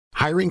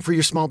Hiring for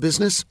your small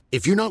business?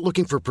 If you're not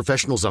looking for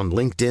professionals on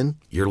LinkedIn,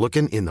 you're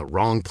looking in the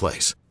wrong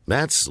place.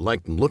 That's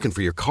like looking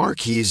for your car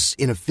keys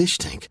in a fish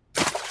tank.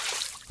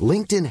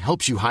 LinkedIn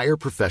helps you hire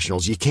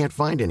professionals you can't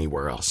find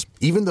anywhere else,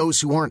 even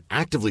those who aren't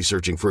actively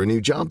searching for a new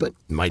job but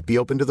might be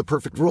open to the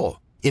perfect role.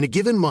 In a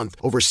given month,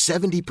 over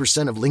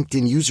 70% of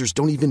LinkedIn users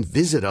don't even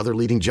visit other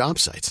leading job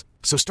sites.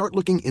 So start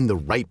looking in the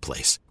right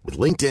place. With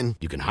LinkedIn,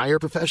 you can hire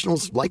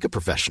professionals like a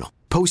professional.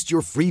 Post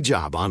your free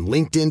job on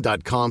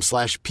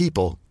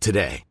linkedin.com/people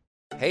today.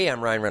 Hey,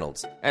 I'm Ryan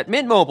Reynolds. At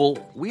Mint Mobile,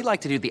 we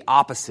like to do the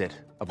opposite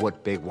of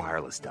what Big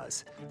Wireless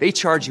does. They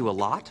charge you a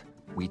lot,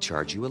 we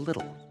charge you a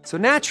little. So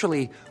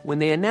naturally, when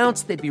they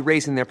announced they'd be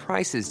raising their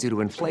prices due to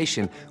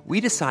inflation,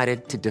 we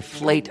decided to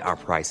deflate our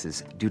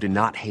prices due to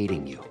not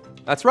hating you.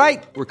 That's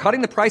right. We're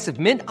cutting the price of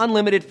Mint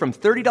Unlimited from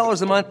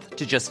 $30 a month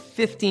to just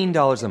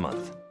 $15 a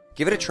month.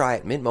 Give it a try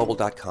at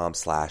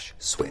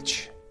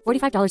mintmobile.com/switch.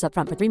 $45 up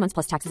front for 3 months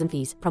plus taxes and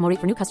fees. Promo rate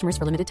for new customers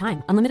for limited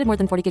time. Unlimited more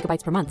than 40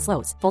 gigabytes per month.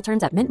 Slows full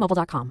terms at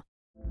mintmobile.com.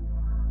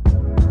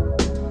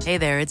 Hey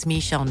there, it's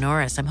Michelle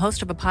Norris. I'm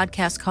host of a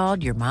podcast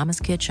called Your Mama's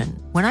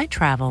Kitchen. When I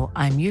travel,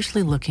 I'm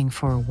usually looking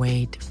for a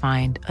way to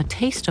find a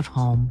taste of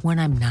home when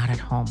I'm not at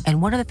home.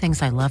 And one of the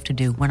things I love to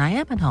do when I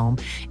am at home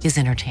is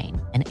entertain.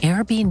 And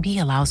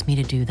Airbnb allows me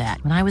to do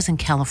that. When I was in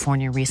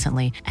California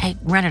recently, I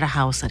rented a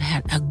house that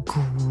had a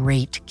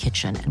great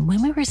kitchen. And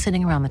when we were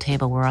sitting around the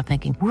table, we were all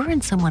thinking, we're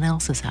in someone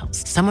else's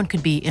house. Someone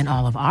could be in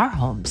all of our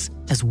homes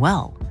as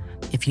well.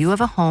 If you have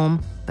a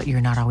home, but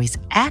you're not always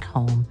at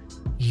home,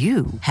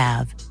 you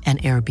have an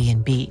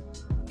Airbnb.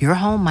 Your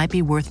home might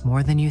be worth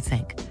more than you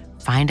think.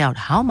 Find out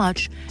how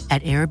much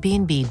at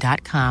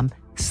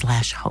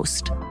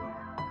airbnb.com/host.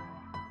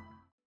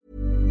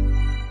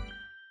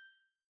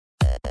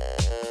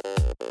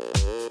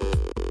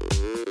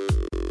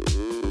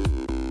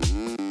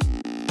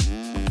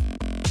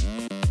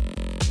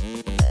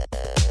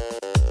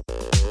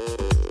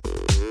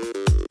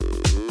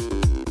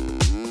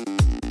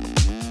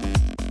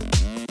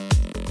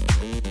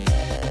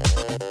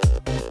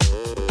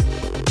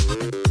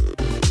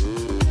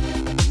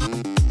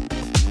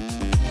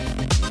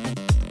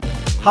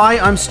 Hi,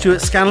 I'm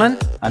Stuart Scanlon.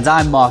 And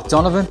I'm Mark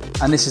Donovan,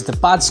 and this is the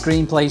Bad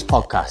Screenplays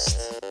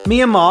podcast. Me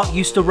and Mark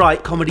used to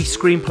write comedy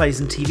screenplays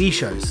and TV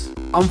shows.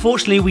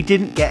 Unfortunately, we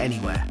didn't get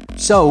anywhere.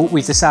 So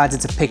we decided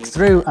to pick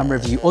through and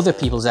review other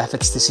people's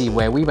efforts to see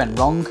where we went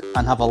wrong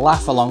and have a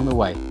laugh along the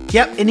way.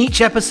 Yep, in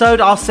each episode,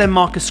 I'll send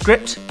Mark a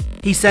script.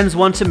 He sends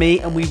one to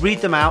me, and we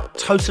read them out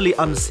totally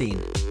unseen.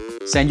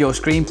 Send your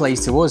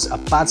screenplays to us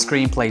at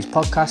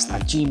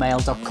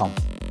badscreenplayspodcast@gmail.com.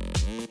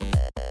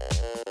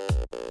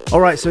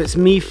 Alright, so it's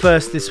me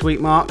first this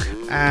week, Mark.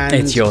 And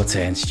It's your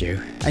turn, Stu.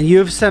 And you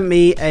have sent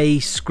me a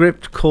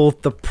script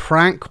called The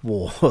Prank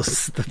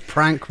Wars. The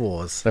Prank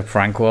Wars. The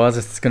Prank Wars,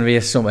 it's going to be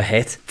a summer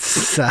hit.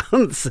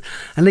 Sounds.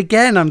 And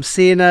again, I'm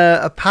seeing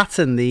a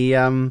pattern.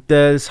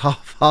 There's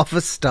half a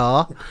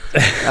star.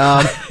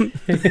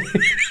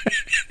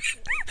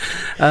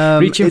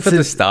 Reaching for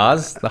the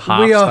stars, the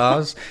half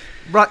stars.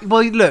 Right,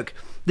 well, look,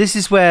 this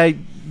is where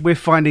we're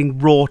finding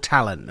raw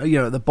talent,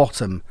 at the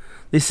bottom.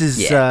 This is,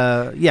 this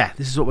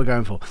is what we're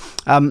going for.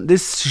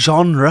 This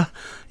genre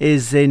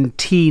is in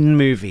teen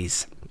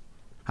movies.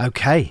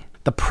 Okay,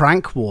 The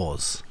Prank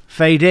Wars.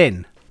 Fade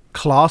in.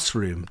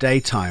 Classroom,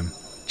 daytime.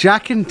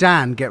 Jack and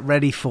Dan get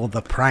ready for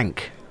the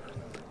prank.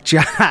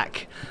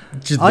 Jack,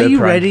 are you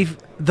ready?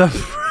 The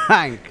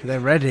prank. They're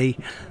ready.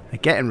 They're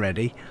getting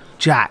ready.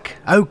 Jack,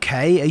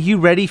 okay, are you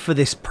ready for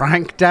this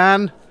prank,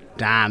 Dan?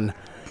 Dan,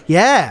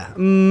 yeah.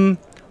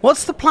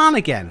 What's the plan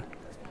again?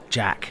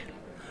 Jack,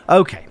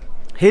 okay.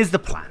 Here's the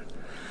plan.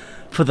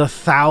 For the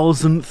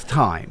 1,000th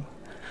time,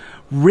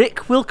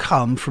 Rick will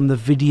come from the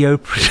video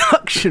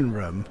production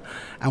room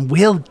and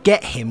we'll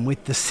get him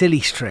with the silly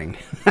string.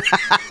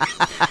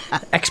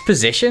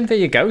 Exposition, there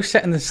you go,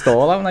 setting the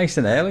stall out nice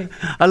and early.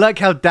 I like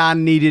how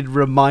Dan needed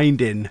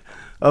reminding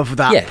of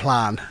that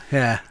plan.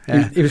 Yeah.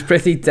 It was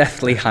pretty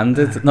deftly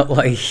handed, not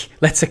like,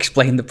 let's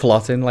explain the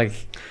plotting, like,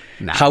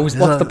 what's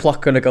the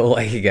plot going to go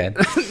like again?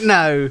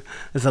 No,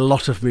 there's a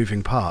lot of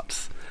moving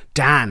parts.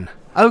 Dan,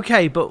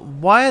 okay, but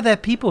why are there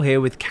people here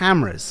with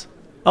cameras?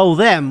 Oh,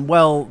 them?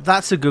 Well,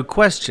 that's a good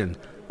question.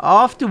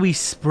 After we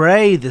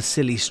spray the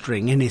silly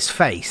string in his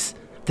face,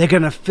 they're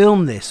going to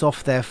film this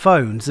off their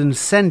phones and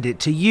send it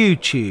to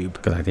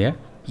YouTube. Good idea.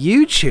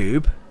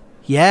 YouTube?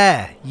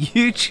 Yeah,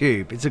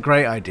 YouTube. It's a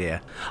great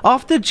idea.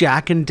 After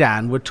Jack and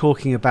Dan were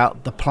talking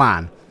about the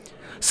plan,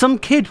 some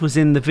kid was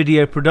in the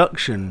video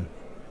production.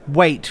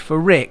 Wait for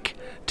Rick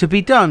to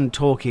be done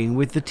talking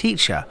with the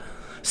teacher.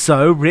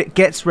 So Rick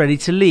gets ready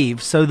to leave,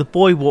 so the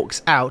boy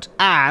walks out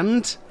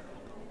and...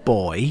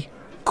 Boy,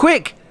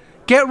 quick,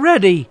 get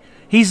ready.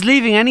 He's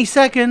leaving any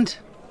second.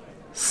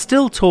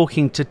 Still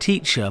talking to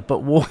teacher,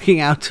 but walking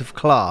out of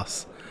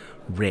class.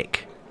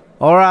 Rick.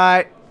 All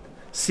right,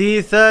 see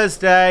you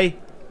Thursday.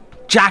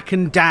 Jack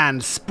and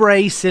Dan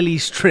spray silly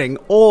string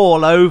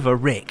all over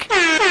Rick.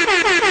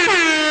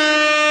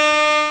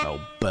 Oh,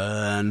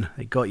 burn.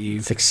 They got you.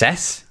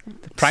 Success.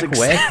 The prank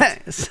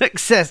worked.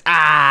 Success.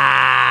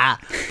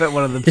 Bet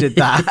one of them did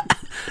that.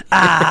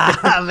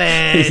 Have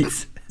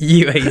it.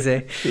 You ate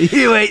it.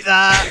 You ate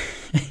that.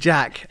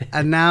 Jack,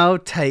 and now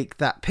take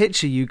that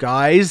picture, you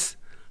guys.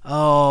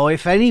 Oh,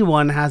 if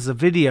anyone has a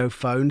video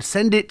phone,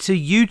 send it to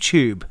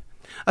YouTube.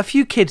 A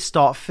few kids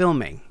start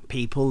filming,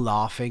 people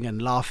laughing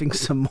and laughing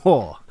some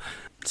more.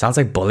 Sounds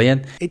like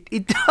bullying.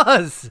 It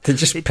does. They're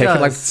just picking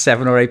like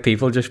 7 or 8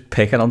 people just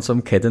picking on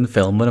some kid and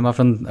filming him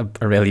having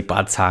a really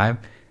bad time.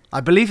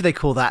 I believe they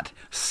call that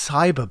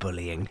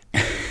cyberbullying.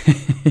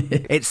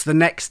 It's the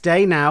next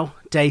day now,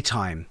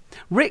 daytime.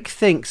 Rick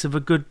thinks of a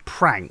good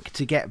prank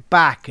to get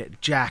back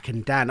at Jack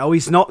and Dan. Oh,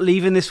 he's not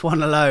leaving this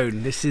one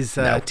alone. This is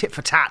tit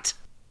for tat.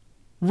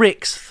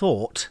 Rick's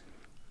thought,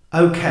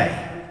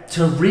 okay,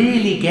 to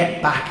really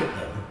get back at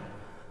them,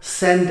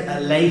 send a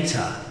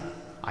letter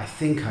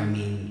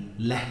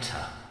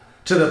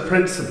to the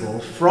principal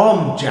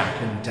from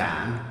Jack and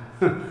Dan.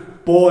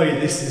 Boy,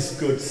 this is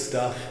good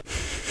stuff.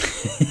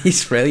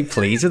 He's really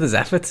pleased with his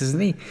efforts, isn't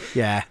he?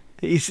 Yeah.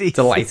 He's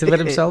delighted with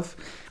himself.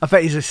 I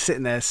bet he's just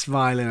sitting there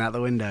smiling out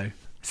the window.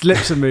 His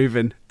lips are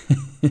moving.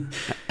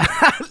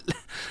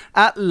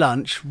 At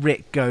lunch,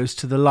 Rick goes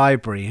to the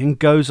library and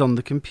goes on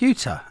the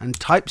computer and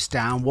types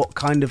down what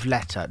kind of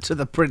letter to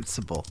the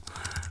principal.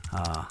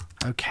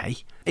 Okay.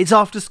 It's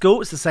after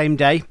school. It's the same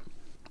day.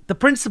 The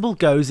principal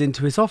goes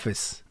into his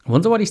office. I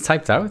wonder what he's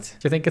typed out. Do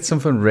you think it's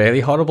something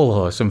really horrible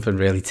or something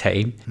really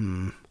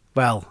tame?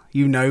 Well,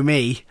 you know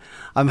me.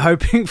 I'm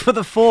hoping for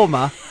the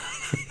former.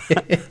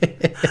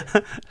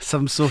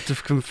 Some sort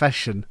of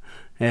confession.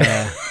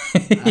 Yeah.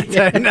 I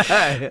don't know.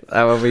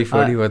 That would be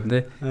funny, wouldn't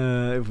it?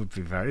 It would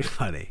be very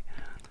funny.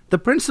 The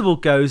principal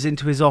goes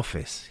into his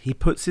office. He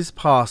puts his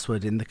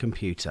password in the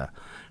computer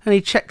and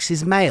he checks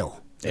his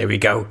mail. Here we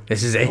go.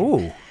 This is it.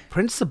 Oh,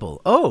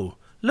 principal. Oh,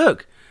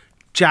 look.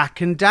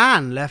 Jack and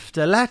Dan left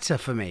a letter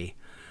for me.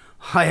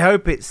 I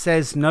hope it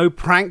says no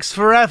pranks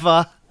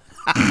forever.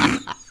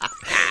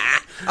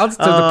 How does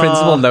the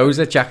principal knows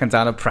that Jack and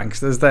Dan are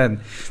pranksters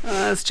then?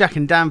 That's Jack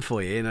and Dan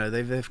for you. You know,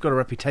 they've got a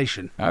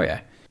reputation. Oh,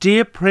 yeah.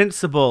 Dear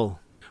principal,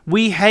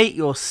 we hate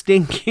your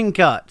stinking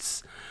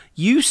guts.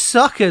 You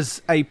suck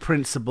as a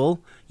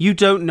principal. You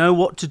don't know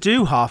what to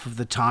do half of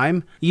the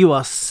time. You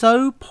are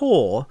so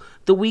poor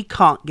that we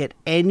can't get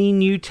any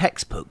new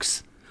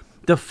textbooks.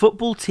 The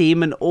football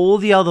team and all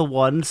the other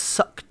ones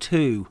suck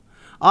too.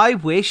 I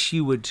wish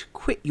you would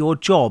quit your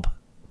job.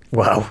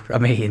 Wow, I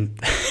mean,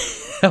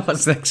 I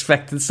wasn't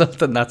expecting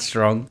something that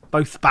strong.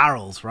 Both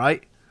barrels,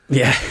 right?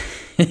 Yeah.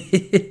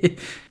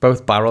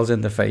 Both barrels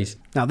in the face.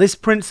 Now, this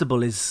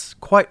principal is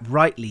quite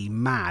rightly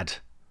mad.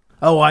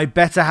 Oh, I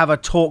better have a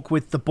talk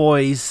with the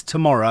boys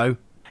tomorrow.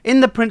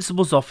 In the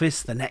principal's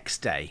office the next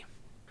day.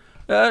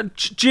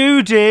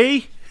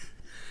 Judy?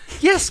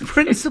 Yes,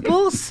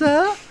 principal,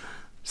 sir?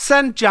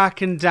 Send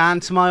Jack and Dan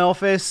to my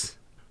office.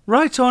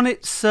 Right on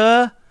it,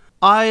 sir.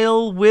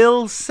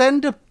 Will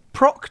send a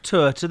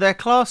proctor to their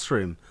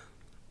classroom.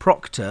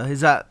 Proctor,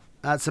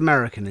 that's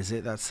American, is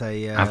it? That's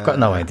I've got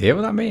no idea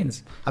what that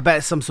means. I bet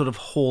it's some sort of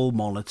hall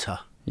monitor.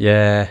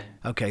 Yeah.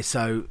 Okay,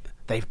 so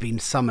they've been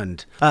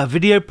summoned.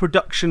 Video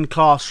production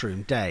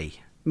classroom day.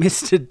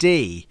 Mr.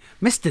 D.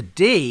 Mr.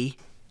 D?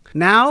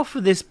 Now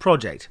for this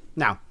project.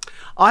 Now,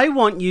 I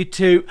want you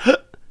to...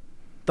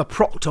 The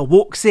proctor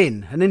walks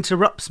in and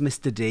interrupts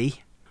Mr.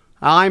 D.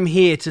 I'm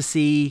here to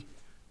see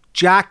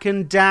Jack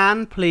and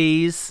Dan,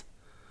 please.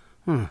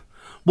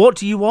 What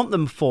do you want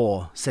them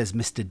for? Says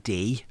Mr.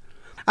 D.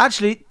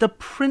 Actually, the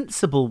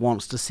principal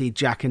wants to see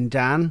Jack and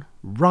Dan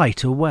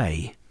right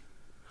away.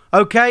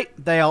 Okay,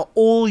 they are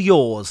all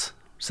yours,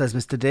 says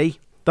Mr. D.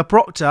 The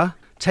proctor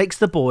takes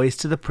the boys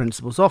to the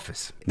principal's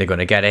office. They're going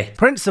to get it.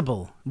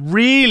 Principal,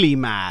 really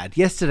mad.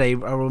 Yesterday,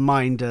 I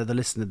remind the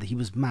listener that he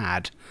was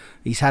mad.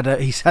 He's had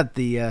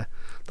the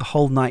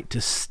whole night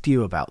to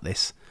stew about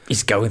this.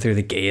 He's going through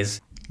the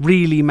gears.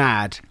 Really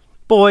mad.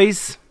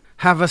 Boys,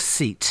 have a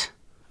seat.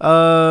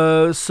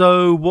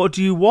 So what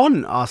do you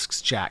want?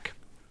 Asks Jack.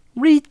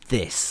 Read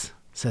this,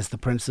 says the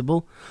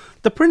principal.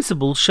 The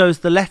principal shows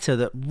the letter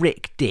that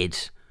Rick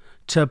did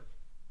to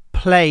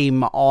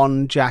blame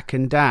on Jack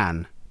and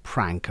Dan.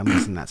 Prank, I'm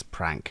guessing that's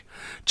prank.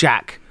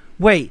 Jack,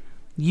 wait,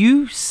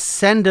 you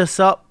send us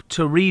up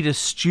to read a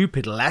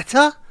stupid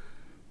letter?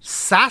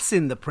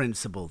 Sassing the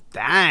principal,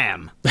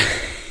 damn.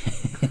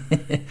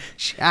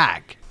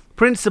 Jack,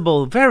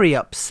 principal very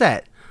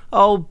upset.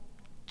 Oh,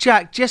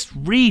 Jack, just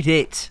read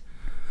it.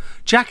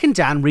 Jack and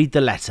Dan read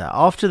the letter.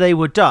 After they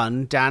were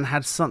done, Dan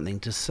had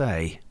something to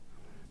say.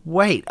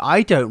 Wait,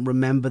 I don't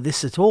remember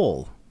this at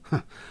all.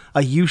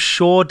 Are you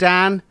sure,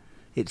 Dan?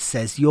 It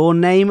says your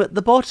name at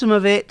the bottom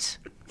of it.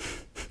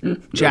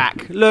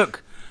 Jack,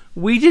 look,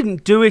 we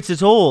didn't do it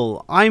at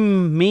all.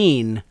 I'm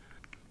mean.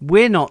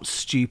 We're not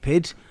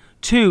stupid.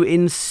 To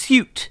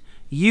insult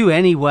you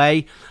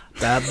anyway.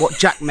 What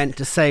Jack meant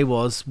to say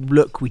was,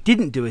 look, we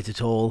didn't do it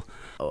at all.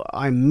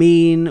 I'm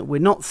mean.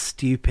 We're not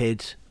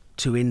stupid.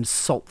 To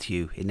insult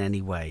you in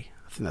any way.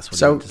 I think that's what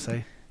he meant to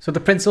say. So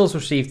the principals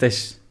received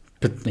this,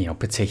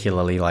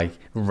 particularly like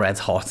red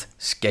hot,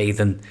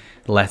 scathing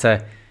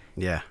letter.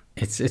 Yeah.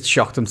 It's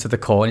shocked him to the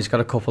core. And he's got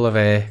a couple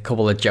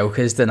of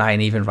jokers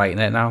denying even writing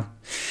it now.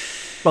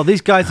 Well,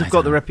 these guys have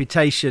got the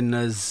reputation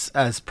as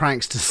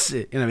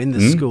pranksters, in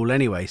the school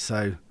anyway.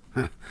 So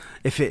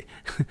if it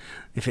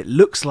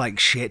looks like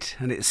shit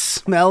and it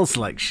smells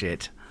like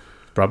shit,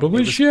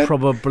 probably shit.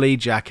 Probably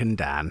Jack and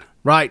Dan.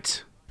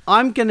 Right.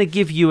 I'm going to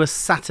give you a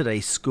Saturday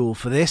school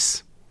for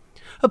this.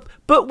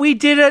 But we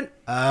didn't.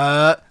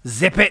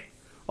 Zip it,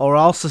 or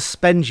I'll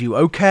suspend you,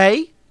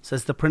 okay?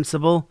 Says the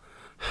principal.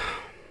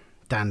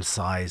 Dan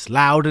sighs,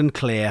 loud and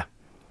clear.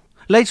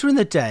 Later in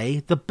the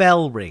day, the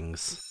bell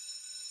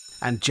rings,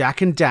 and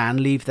Jack and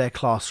Dan leave their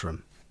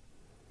classroom.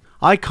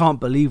 I can't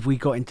believe we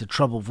got into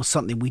trouble for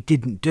something we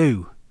didn't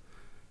do.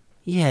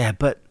 Yeah,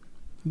 but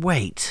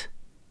wait.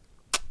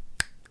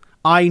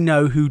 I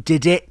know who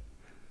did it.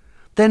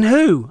 Then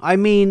who? I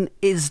mean,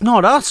 it's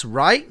not us,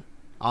 right?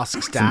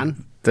 Asks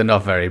Dan. They're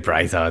not very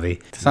bright, are they?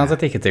 It sounds like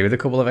they could do with a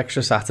couple of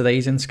extra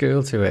Saturdays in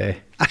school to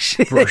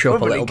actually brush up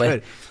a little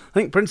bit. I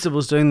think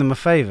principal's doing them a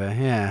favour,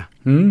 yeah.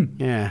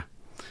 Yeah.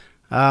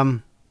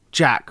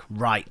 Jack,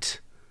 right.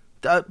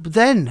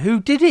 Then, who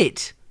did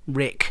it?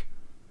 Rick.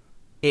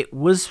 It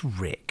was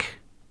Rick.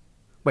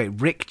 Wait,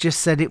 Rick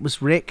just said it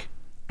was Rick?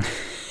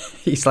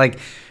 He's like,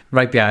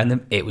 right behind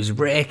them, it was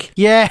Rick.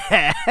 Yeah.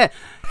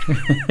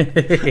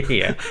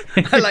 Yeah.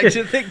 I like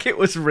to think it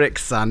was Rick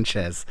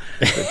Sanchez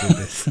that did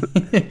this.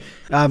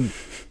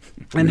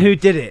 And who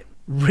did it?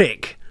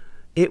 Rick.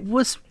 It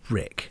was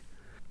Rick.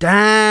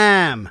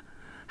 Damn.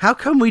 How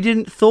come we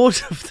didn't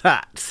thought of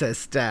that,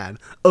 says Dan.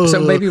 So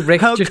maybe Rick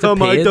just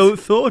appeared. I don't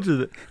thought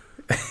of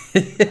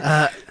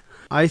it?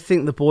 I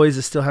think the boys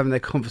are still having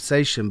their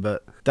conversation,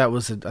 but I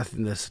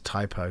think there's a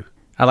typo.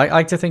 I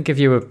like to think if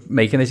you were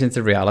making this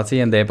into reality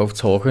and they're both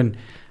talking,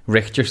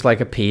 Rick just like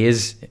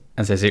appears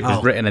and says it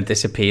was written and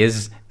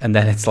disappears, and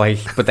then it's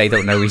like, but they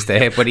don't know he's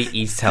there, but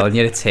he's telling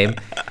you it's him.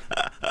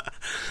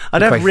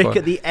 I'd have Rick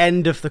at the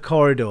end of the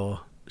corridor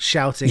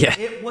shouting,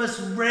 it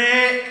was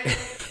Rick!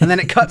 And then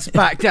it cuts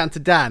back down to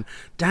Dan.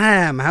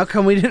 Damn, how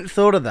come we didn't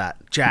thought of that?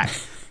 Jack,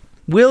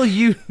 will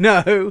you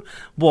know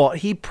what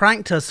he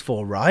pranked us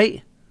for,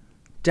 right?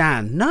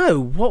 Dan, no,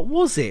 what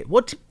was it?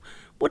 What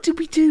did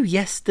we do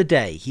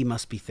yesterday? He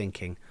must be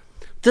thinking.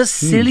 The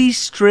silly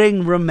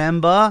string,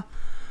 remember?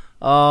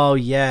 Oh,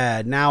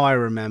 yeah, now I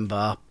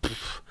remember.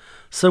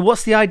 So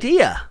what's the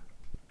idea?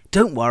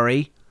 Don't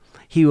worry.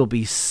 He will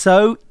be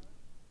so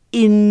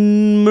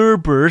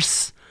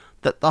immersed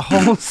that the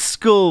whole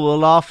school will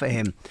laugh at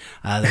him.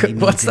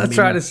 What's that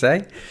trying to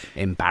say?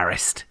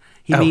 Embarrassed.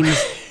 He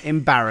means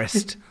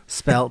embarrassed,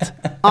 spelt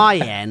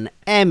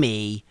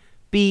INMEBERSS.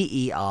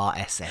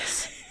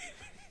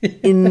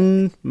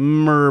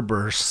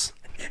 Immersed.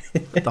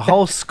 The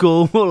whole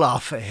school will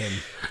laugh at him.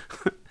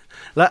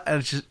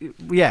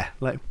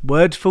 Like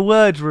word for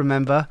word,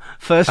 remember?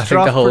 First I think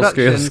draft the whole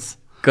productions. school's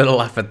gonna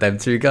laugh at them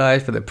two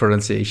guys for the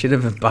pronunciation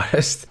of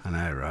embarrassed. I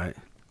know, right?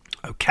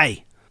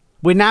 Okay.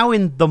 We're now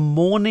in the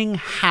Morning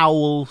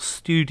Howl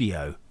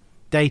studio.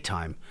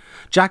 Daytime.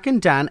 Jack and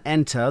Dan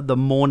enter the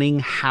Morning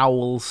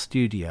Howl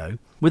studio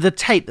with a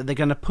tape that they're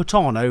going to put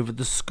on over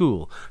the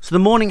school. So the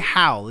Morning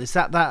Howl, is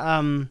that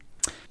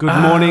good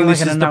morning, like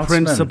this is the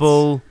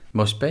principal.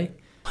 Must be.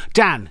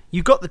 Dan,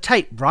 you got the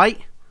tape,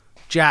 right?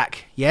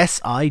 Jack,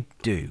 yes, I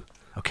do.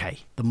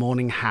 Okay, the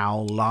Morning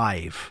Howl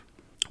live.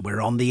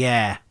 We're on the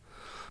air.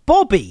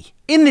 Bobby,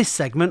 in this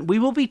segment, we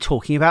will be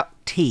talking about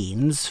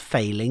teens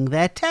failing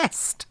their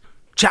test.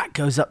 Jack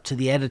goes up to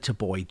the editor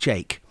boy,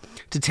 Jake,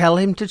 to tell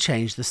him to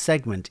change the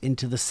segment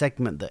into the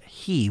segment that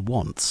he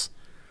wants.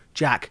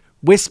 Jack,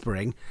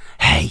 whispering,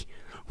 hey,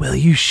 will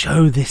you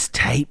show this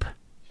tape?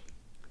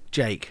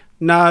 Jake,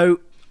 no,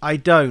 I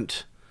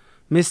don't.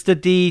 Mr.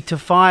 D to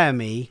fire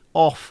me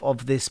off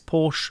of this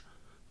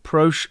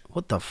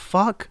what the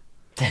fuck?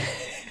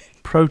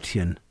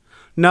 Protean.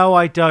 No,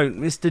 I don't.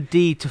 Mr.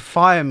 D to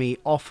fire me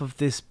off of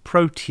this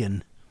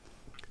Protean.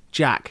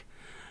 Jack,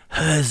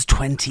 here's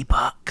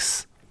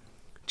 $20.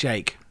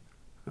 Jake,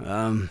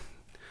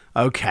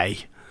 okay.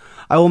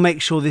 I will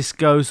make sure this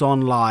goes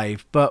on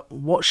live, but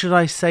what should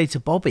I say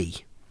to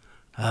Bobby?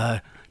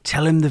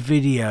 Tell him the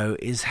video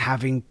is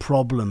having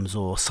problems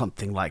or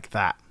something like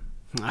that.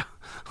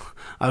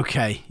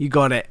 Okay, you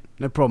got it.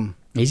 No problem.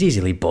 He's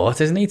easily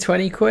bought, isn't he?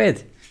 20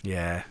 quid.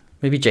 Yeah.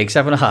 Maybe Jake's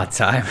having a hard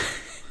time.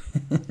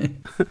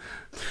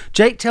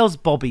 Jake tells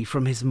Bobby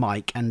from his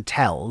mic and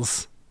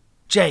tells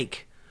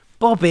Jake,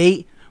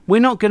 Bobby, we're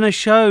not going to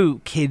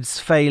show kids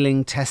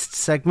failing test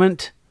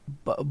segment.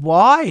 But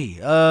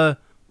why?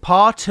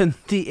 Pardon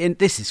the...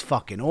 this is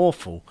fucking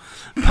awful.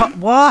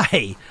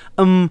 Why?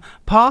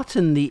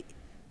 Pardon the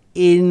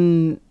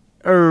interruption.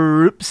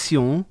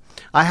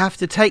 I have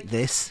to take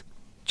this.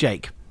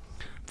 Jake.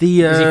 Is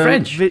he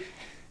French?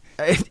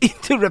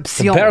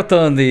 Interruption.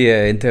 Pardon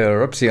the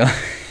interruption.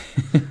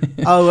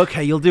 Oh,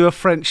 okay. You'll do a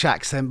French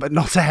accent, but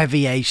not a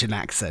heavy Asian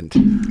accent.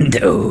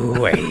 No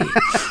way.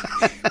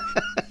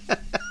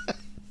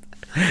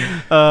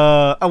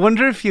 I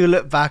wonder if you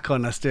look back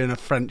on us doing a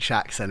French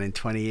accent in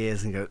 20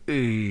 years and go,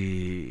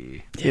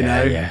 ooh.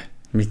 Yeah.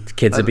 My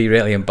kids would be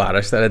really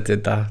embarrassed that I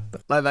did that.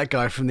 Like that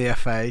guy from the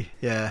FA,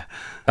 yeah.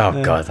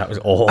 Oh, God, that was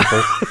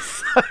awful.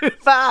 So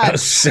bad. That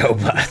was so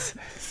bad.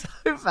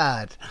 So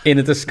bad. In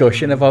a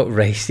discussion about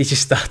race, he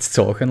just starts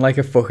talking like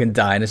a fucking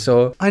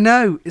dinosaur. I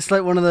know. It's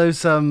like one of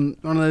those old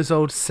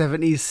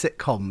 70s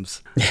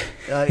sitcoms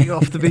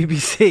off the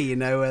BBC, you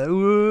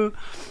know.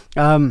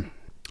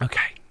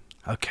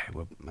 Okay,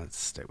 well, let's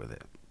stick with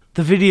it.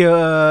 The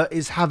video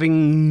is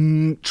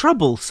having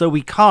trouble, so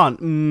we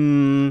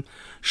can't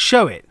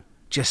show it.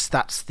 Just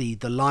that's the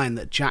line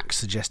that Jack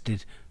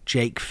suggested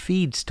Jake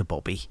feeds to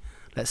Bobby.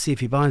 Let's see if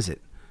he buys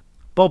it.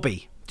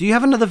 Bobby, do you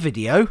have another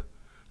video?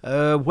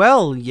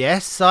 Well,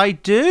 yes, I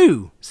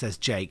do, says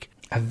Jake.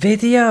 A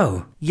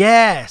video?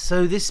 Yeah,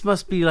 so this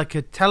must be like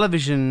a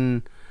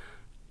television,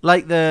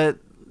 like the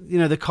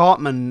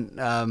Cartman,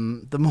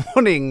 the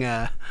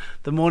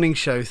morning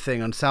show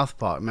thing on South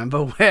Park.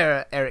 Remember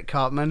where Eric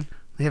Cartman?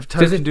 They have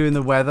Token doing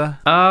the weather.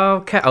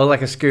 Okay. Oh,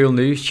 like a school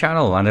news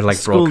channel, and they like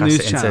School broadcast news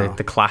it into channel.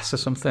 the class or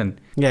something.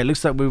 Yeah, it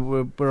looks like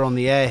we're on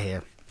the air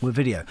here with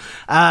video.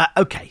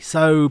 Okay,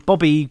 so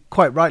Bobby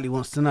quite rightly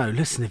wants to know,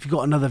 listen, have you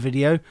got another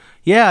video?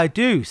 Yeah, I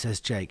do,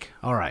 says Jake.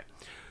 All right.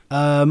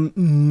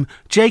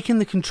 Jake in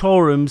the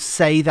control room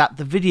say that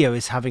the video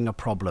is having a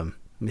problem.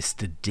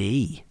 Mr.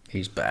 D.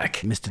 He's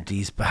back. Mr.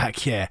 D's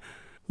back, yeah.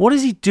 What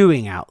is he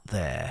doing out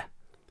there?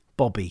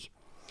 Bobby.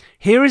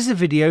 Here is a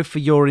video for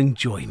your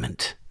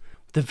enjoyment.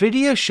 The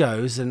video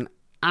shows an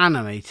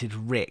animated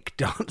Rick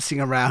dancing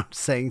around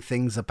saying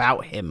things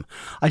about him.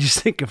 I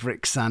just think of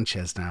Rick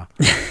Sanchez now.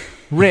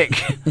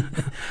 Rick.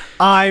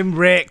 I'm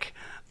Rick.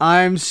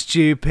 I'm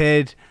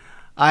stupid.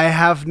 I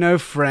have no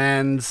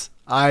friends.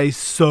 I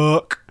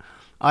suck.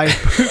 I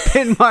poop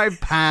in my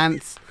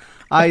pants.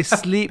 I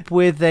sleep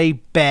with a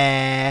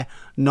bear,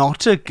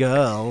 not a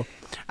girl.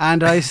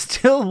 And I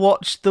still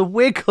watch The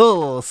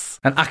Wiggles.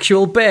 An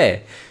actual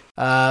bear?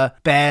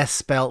 Bear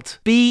spelt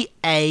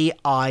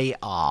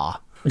B-A-I-R.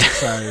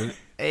 So,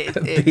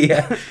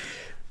 Beer.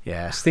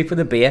 yeah. Sleep with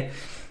a beer.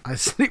 I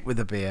sleep with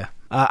a beer.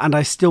 And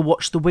I still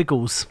watch The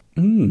Wiggles.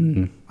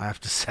 I have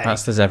to say.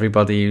 That's as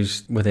everybody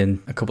who's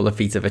within a couple of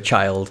feet of a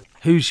child.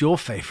 Who's your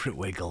favourite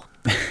Wiggle?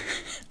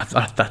 I'm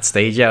not at that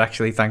stage yet,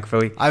 actually,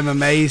 thankfully. I'm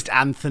amazed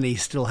Anthony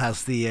still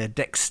has the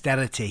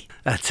dexterity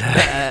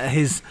at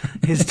his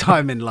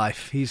time in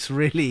life. He's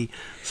really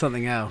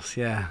something else,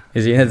 yeah.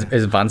 Is he in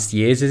his advanced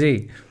years, is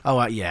he?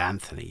 Oh, yeah,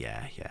 Anthony,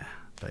 yeah.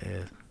 But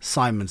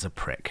Simon's a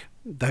prick.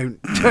 Don't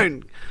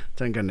go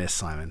near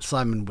Simon.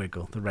 Simon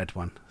Wiggle, the red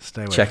one.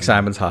 Stay away. Check from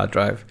Simon's hard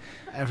drive.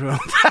 Everyone.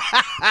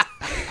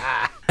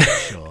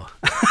 Sure.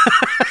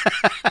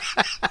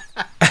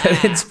 I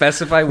didn't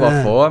specify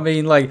what for. I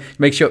mean, like,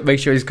 make sure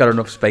he's got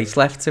enough space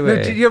left to No,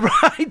 you're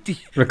right.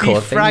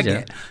 record defrag things. Yeah.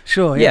 it.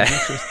 Sure. Yeah.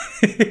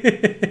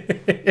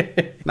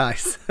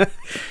 Nice.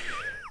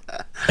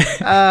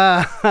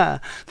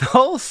 The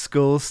whole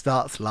school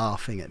starts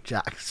laughing at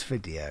Jack's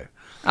video.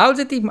 How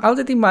did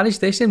he manage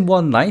this in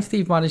one night?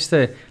 He managed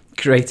to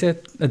create a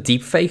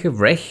deep fake of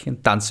Rick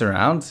and dance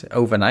around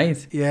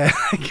overnight. Yeah,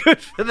 good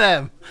for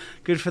them.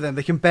 Good for them.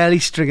 They can barely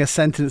string a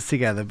sentence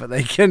together, but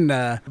they can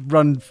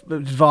run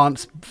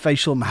advanced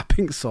facial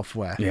mapping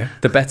software. Yeah,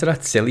 they're better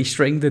at silly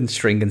string than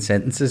stringing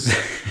sentences.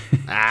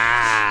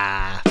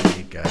 There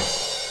you go.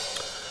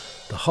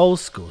 The whole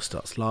school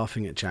starts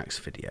laughing at Jack's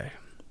video.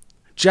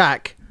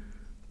 Jack,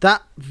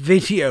 that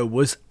video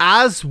was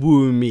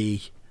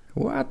Aswoomy.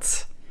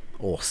 What?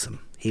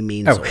 Awesome. He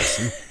means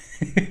awesome.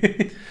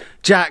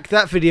 Jack,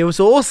 that video was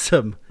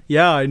awesome.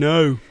 Yeah, I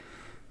know.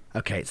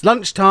 Okay, it's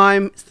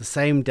lunchtime. It's the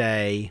same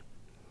day.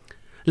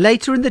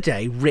 Later in the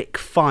day, Rick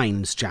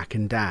finds Jack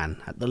and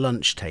Dan at the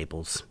lunch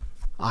tables.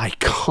 I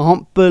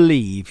can't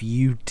believe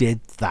you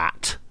did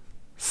that,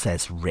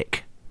 says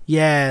Rick.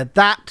 Yeah,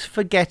 that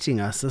for getting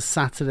us a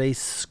Saturday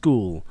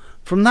school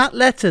from that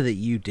letter that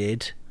you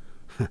did.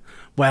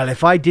 Well,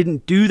 if I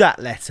didn't do that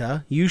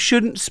letter, you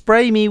shouldn't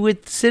spray me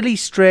with silly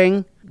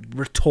string,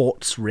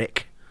 retorts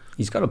Rick.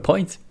 He's got a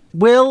point.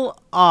 Will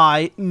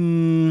I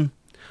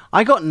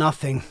got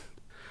nothing.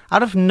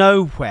 Out of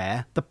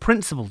nowhere, the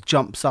principal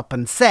jumps up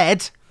and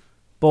said,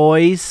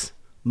 "Boys,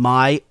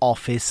 my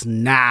office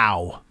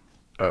now."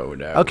 Oh,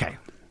 no. Okay.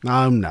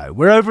 Oh, no.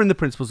 We're over in the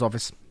principal's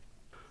office.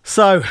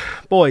 So,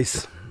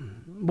 boys,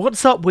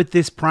 what's up with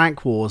this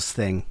prank wars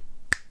thing?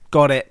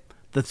 Got it.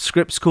 The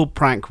script's called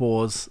Prank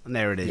Wars, and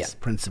there it is, Yeah.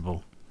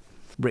 Principal.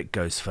 Rick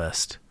goes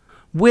first.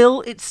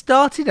 Will, it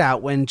started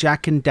out when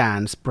Jack and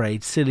Dan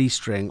sprayed silly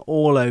string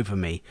all over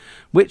me,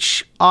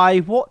 which I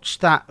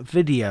watched that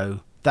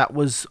video that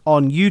was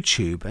on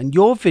YouTube, and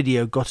your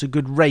video got a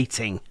good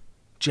rating.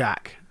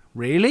 Jack,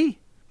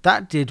 really?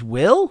 That did,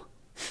 Will?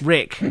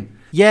 Rick,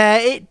 yeah,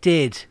 it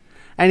did.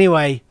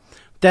 Anyway,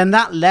 then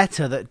that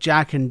letter that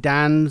Jack and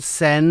Dan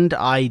send,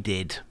 I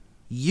did.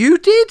 You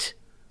did?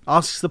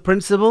 Asks the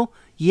principal.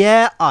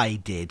 Yeah, I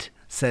did,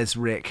 says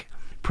Rick.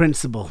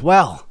 Principal,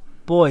 well,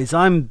 boys,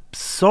 I'm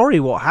sorry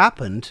what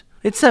happened.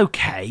 It's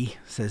okay,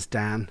 says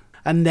Dan.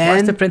 And then... Why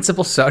is the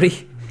principal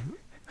sorry?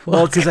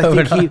 Well, What's because I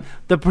going think on?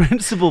 the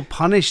principal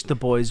punished the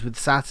boys with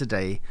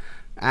Saturday,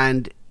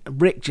 and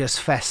Rick just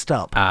fessed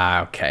up.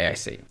 Ah, okay, I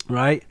see.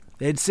 Right?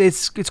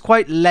 It's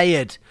quite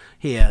layered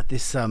here.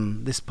 This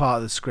part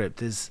of the script.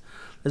 There's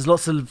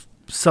lots of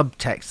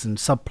subtext and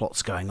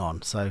subplots going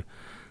on. So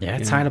yeah,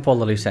 tying up all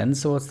the loose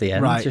ends towards the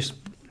end, Right. just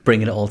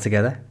bringing it all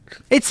together.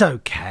 It's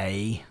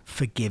okay.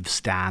 Forgive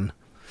Stan.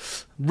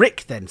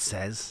 Rick then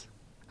says,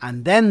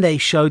 and then they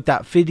showed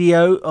that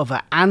video of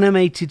an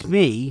animated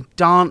me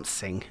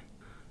dancing.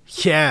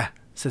 Yeah,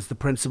 says the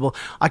principal.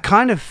 I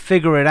kind of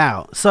figure it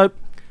out. So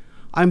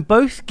I'm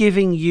both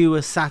giving you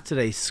a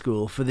Saturday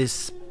school for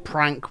this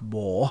prank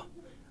war.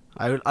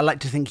 I like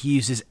to think he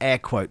uses air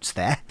quotes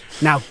there.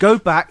 Now go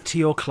back to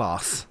your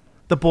class.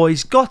 The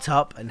boys got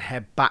up and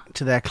head back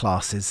to their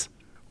classes.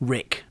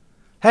 Rick.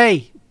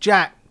 Hey,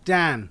 Jack,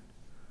 Dan.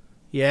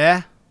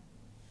 Yeah?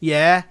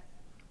 Yeah?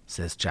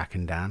 Says Jack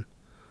and Dan.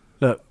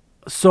 Look,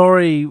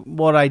 sorry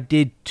what I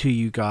did to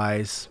you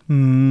guys.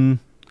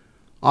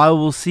 I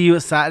will see you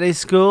at Saturday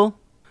school.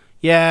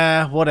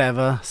 Yeah,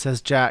 whatever,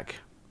 says Jack.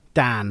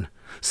 Dan.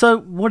 So,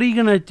 what are you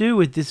going to do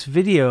with this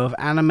video of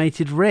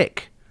animated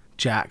Rick?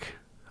 Jack.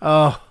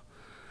 Oh,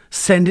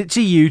 send it to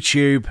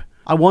YouTube.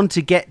 I want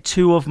to get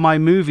 2 of my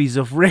movies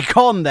of Rick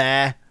on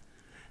there.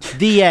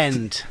 The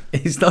end.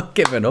 He's not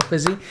giving up,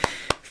 is he?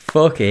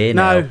 Fucking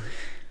hell.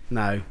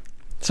 No.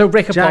 So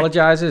Rick Jack-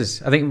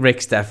 apologizes. I think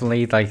Rick's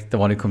definitely like the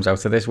one who comes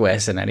out of this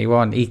worse than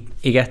anyone. He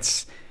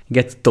gets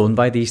done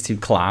by these 2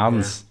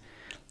 clowns.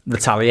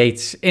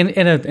 Retaliates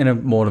in a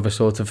more of a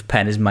sort of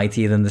pen is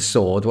mightier than the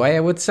sword way, I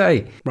would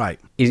say. Right.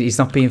 He's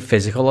not being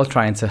physical or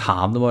trying to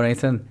harm them or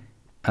anything,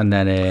 and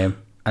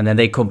then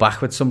they come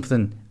back with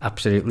something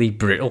absolutely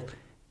brutal,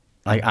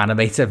 like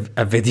animate a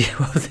video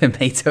of their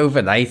mate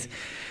overnight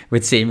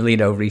with seemingly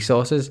no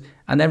resources,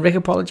 and then Rick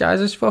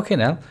apologizes. Fucking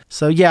hell.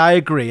 So yeah, I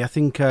agree. I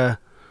think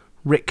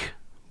Rick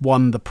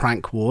won the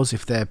prank wars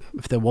if there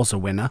was a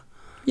winner.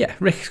 Yeah,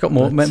 Rick's got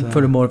went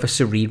for a more of a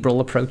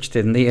cerebral approach,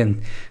 didn't he?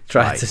 And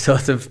tried to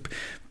sort of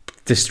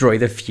destroy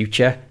the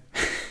future,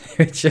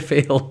 which I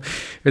feel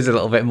was a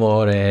little bit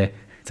more,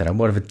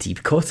 more of a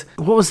deep cut.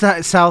 What was that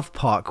at South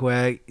Park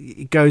where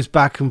it goes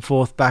back and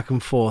forth,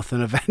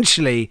 and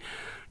eventually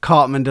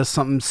Cartman does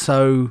something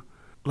so,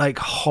 like,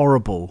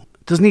 horrible.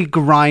 Doesn't he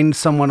grind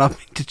someone up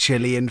into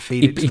chili and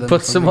feed it to them? He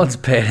puts someone's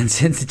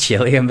parents into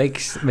chili and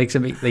makes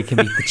them eat, they can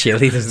eat the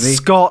chili, doesn't he?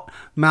 Scott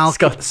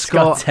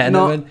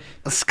Tenorman.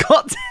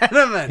 Scott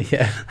Tenorman.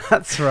 Yeah.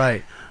 That's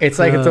right. It's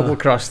like a double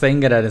cross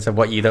thing, and then it's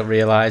what you don't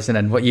realise, and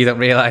then what you don't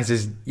realise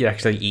is you're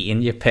actually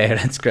eating your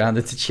parents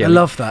grounded to chili. I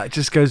love that. It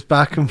just goes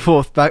back and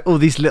forth, all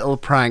these little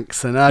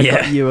pranks, and I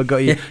got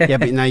you. Yeah,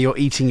 but now you're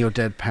eating your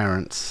dead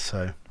parents,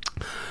 so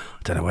I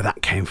don't know where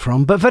that came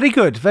from, but very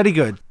good, very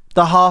good.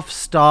 The half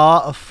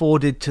star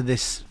afforded to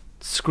this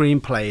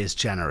screenplay is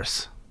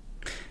generous.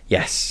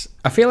 Yes.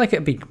 I feel like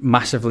it'd be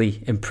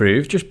massively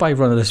improved just by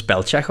running a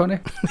spell check on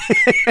it.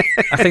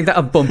 I think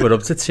that'll bump it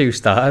up to 2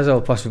 stars or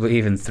possibly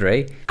even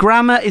 3.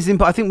 Grammar is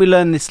important. I think we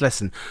learned this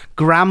lesson.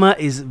 Grammar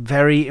is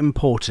very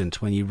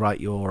important when you write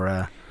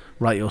your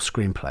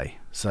screenplay.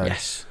 So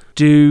yes.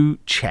 Do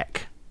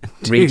check.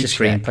 Read your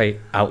screenplay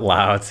out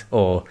loud,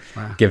 or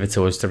give it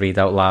to us to read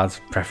out loud,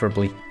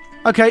 preferably.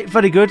 Okay,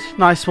 very good.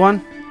 Nice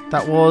one.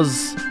 That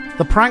was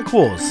The Prank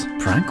Wars.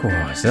 Prank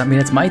Wars? Does that mean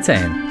it's my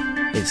turn?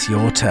 It's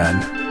your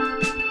turn.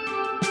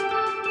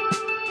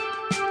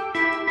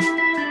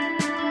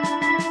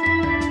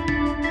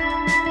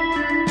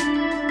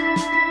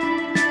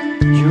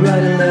 You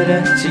write a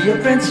letter to your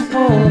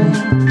principal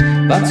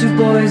about 2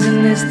 boys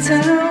in this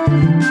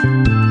town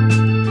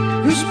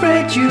who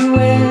sprayed you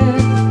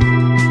with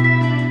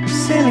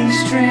silly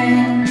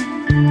string.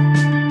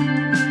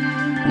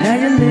 Now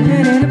you're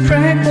living in a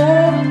prank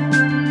war.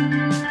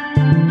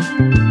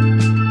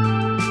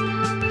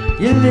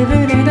 You're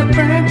living in a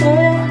prank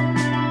war.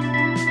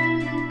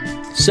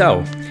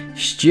 So,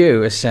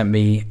 Stu has sent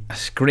me a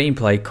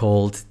screenplay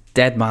called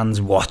Dead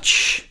Man's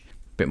Watch.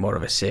 Bit more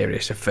of a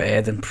serious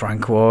affair than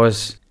Prank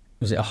Wars.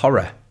 Was it a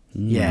horror?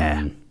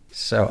 Yeah.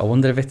 So I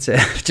wonder if it's...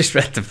 I've just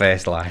read the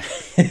first line.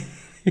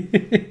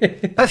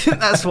 I think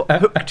that's what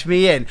hooked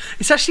me in.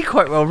 It's actually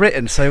quite well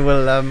written, so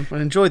we'll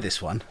enjoy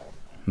this one.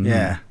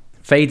 Yeah.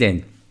 Fade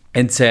in.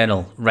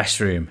 Internal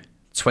restroom.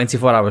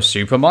 24-hour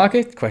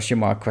supermarket? Question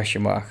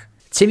mark.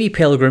 Timmy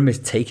Pilgrim is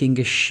taking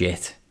a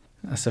shit.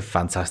 That's a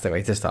fantastic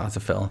way to start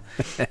a film.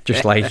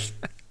 Just like,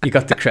 you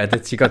got the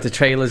credits, you got the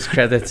trailers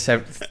credits,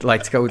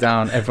 lights go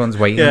down, everyone's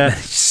waiting, and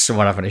there's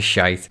someone having a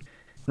shite.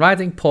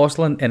 Riding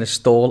porcelain in a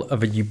stall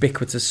of a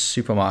ubiquitous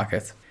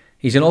supermarket.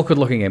 He's an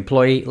awkward-looking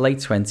employee, late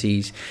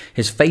 20s.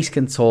 His face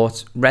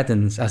contorts,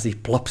 reddens as he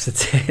plops the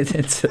tin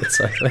into the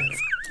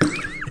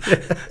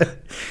toilet.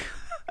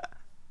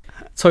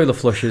 Toilet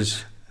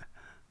flushes.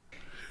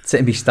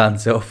 Timmy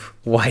stands up,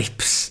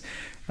 wipes.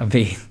 I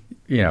mean,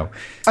 you know.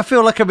 I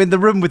feel like I'm in the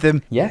room with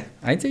him. Yeah,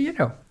 I do, you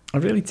know. I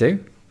really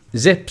do.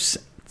 Zips,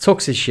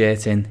 tucks his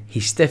shirt in. He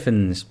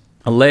stiffens,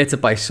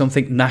 alerted by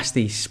something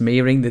nasty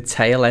smearing the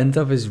tail end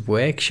of his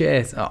work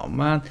shirt. Oh,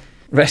 man.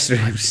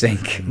 Restroom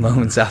sink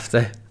moments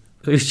after.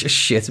 So he's just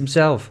shit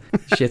himself.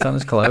 Shit on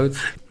his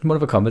clothes. More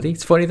of a comedy.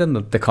 It's funny than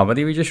the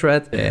comedy we just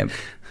read.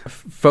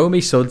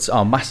 Foamy suds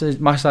are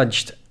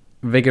massaged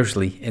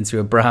vigorously into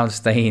a brown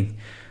stain,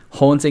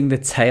 haunting the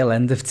tail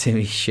end of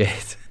Timmy's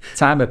shit.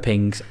 Timer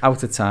pings,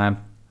 out of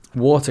time.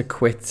 Water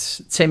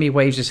quits. Timmy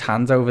waves his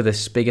hand over the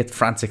spigot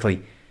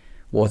frantically.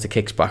 Water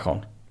kicks back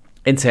on.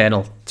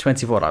 Internal,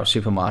 24-hour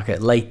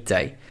supermarket, late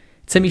day.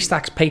 Timmy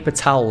stacks paper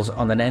towels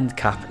on an end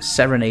cap,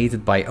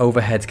 serenaded by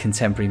overhead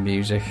contemporary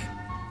music.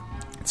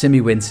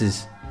 Timmy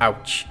winces.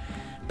 Ouch.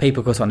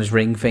 Paper cut on his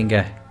ring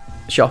finger.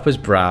 Shoppers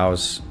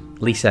browse.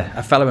 Lisa,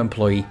 a fellow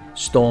employee,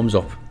 storms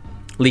up.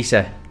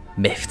 Lisa,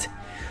 miffed.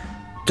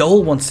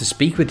 Dole wants to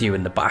speak with you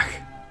in the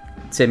back.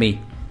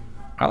 Timmy,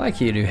 I like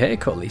your new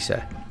haircut,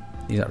 Lisa.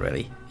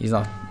 He's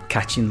not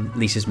catching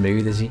Lisa's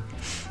mood, is he?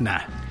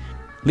 Nah.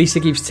 Lisa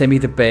gives Timmy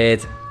the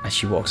bird as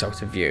she walks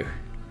out of view.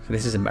 So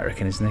this is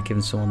American, isn't it?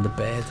 Giving someone the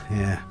bird.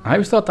 Yeah. I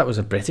always thought that was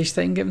a British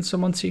thing, giving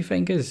someone two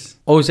fingers.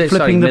 Oh, is it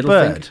Flipping the middle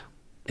bird? finger?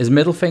 Is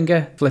middle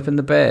finger flipping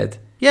the bird?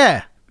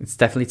 Yeah. It's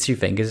definitely two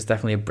fingers. It's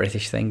definitely a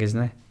British thing,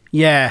 isn't it?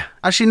 Yeah.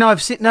 Actually, no,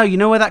 I've seen... No, you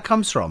know where that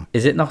comes from?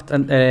 Is it not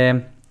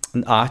an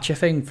Archer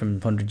thing from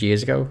 100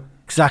 years ago?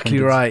 Exactly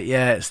Hundreds. Right,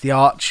 yeah. It's the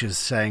Archers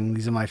saying,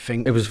 these are my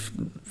fingers. It was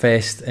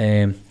first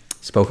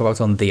spoke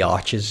about on The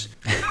Archers.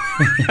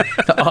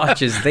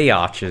 The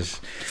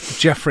Archers.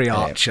 Jeffrey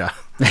Archer.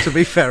 To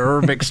be fair, we're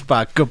a mixed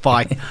bag.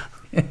 Goodbye.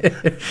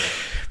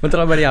 Wonder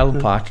how many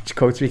Alan Partridge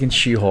quotes we can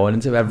shoehorn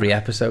into every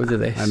episode of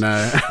this. I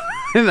know.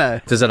 I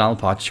know. There's an Alan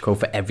Partridge quote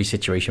for every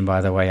situation,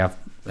 by the way.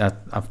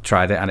 I've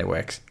tried it and it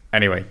works.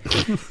 Anyway,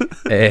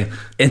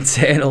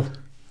 internal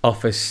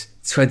office,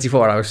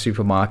 24-hour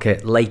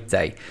supermarket, late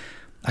day.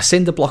 A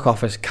cinder block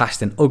office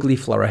casting ugly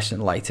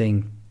fluorescent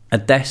lighting. A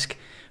desk,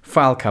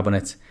 file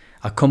cabinet,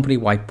 a company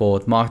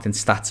whiteboard marked in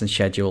stats and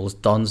schedules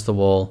dons the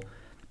wall.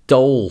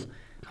 Dole,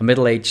 a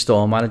middle-aged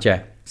store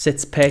manager,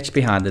 sits perched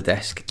behind the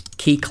desk,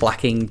 key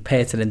clacking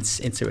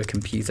pertinence into a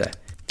computer.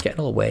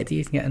 Getting all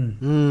wordy,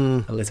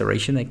 getting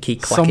alliteration there. Key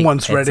clacking.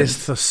 Someone's read his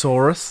pertinence.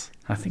 thesaurus.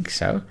 I think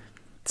so.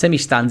 Timmy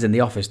stands in the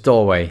office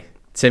doorway.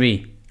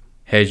 Timmy,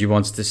 heard you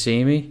wanted to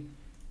see me?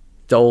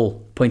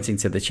 Dole, pointing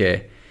to the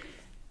chair.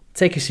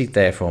 Take a seat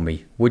there for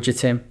me, would you,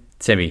 Tim?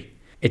 Timmy,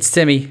 it's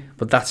Timmy,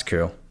 but that's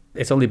cool.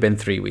 It's only been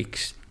 3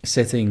 weeks.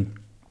 Sitting.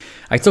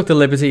 I took the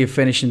liberty of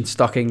finishing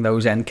stocking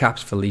those end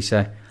caps for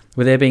Lisa.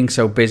 With her being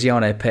so busy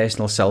on her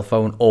personal cell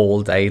phone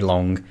all day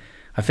long,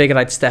 I figured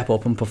I'd step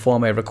up and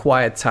perform her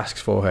required tasks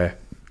for her.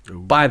 Ooh.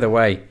 By the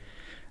way,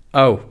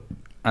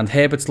 and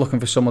Herbert's looking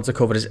for someone to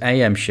cover his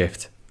AM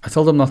shift. I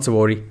told him not to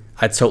worry,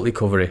 I'd totally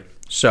cover it.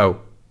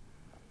 So,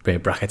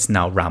 brackets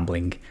now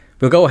rambling.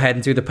 We'll go ahead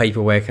and do the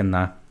paperwork and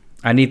that.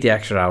 I need the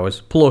extra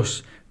hours.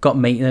 Plus, got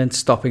maintenance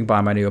stopping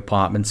by my new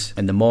apartment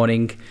in the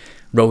morning.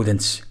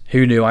 Rodents.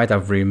 Who knew I'd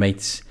have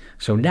roommates?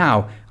 So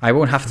now, I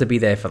won't have to be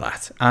there for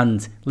that.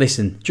 And,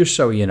 listen, just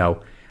so you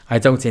know, I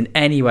don't in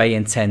any way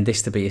intend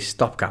this to be a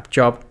stopgap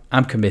job.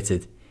 I'm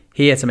committed.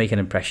 Here to make an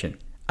impression.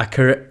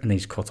 And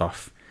he's cut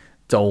off.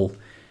 Dole.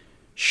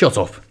 Shut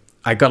up.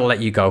 I gotta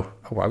let you go.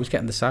 Oh, I was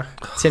getting the sack.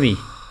 Timmy,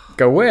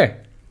 go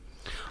where?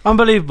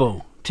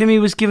 Unbelievable. Timmy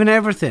was given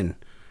everything.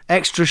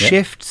 Extra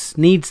shifts,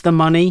 needs the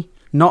money,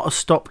 not a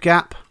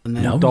stopgap. And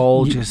then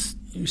Dole just...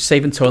 He was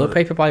saving toilet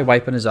paper by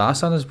wiping his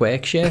arse on his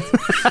work shirt.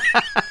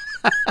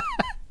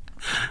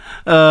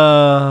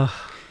 Backlot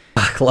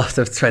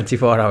of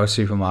 24-hour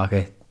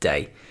supermarket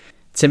day.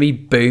 Timmy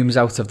booms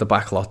out of the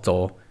backlot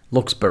door,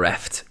 looks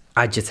bereft,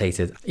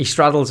 agitated. He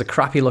straddles a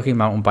crappy-looking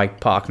mountain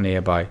bike parked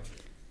nearby.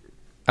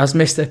 As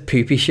Mr.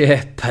 Poopy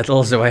Shirt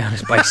pedals away on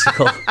his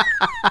bicycle.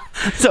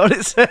 That's what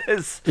it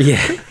says.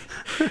 Yeah.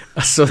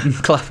 A sudden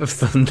clap of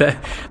thunder.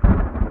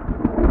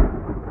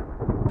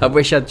 I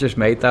wish I'd just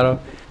made that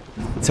up.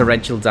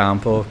 Torrential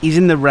downpour. He's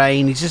in the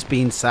rain. He's just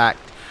been sacked.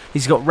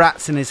 He's got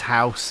rats in his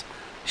house.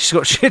 He's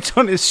got shit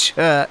on his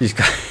shirt.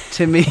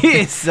 Timmy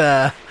is... it's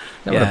not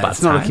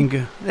looking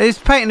good. He's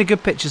painting a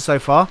good picture so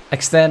far.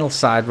 External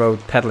side road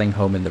pedalling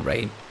home in the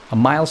rain. A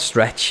mile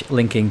stretch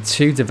linking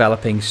two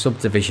developing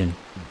subdivision.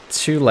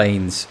 2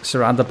 lanes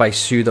surrounded by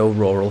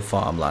pseudo-rural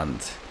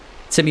farmland.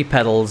 Timmy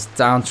pedals,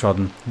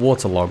 downtrodden,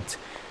 waterlogged.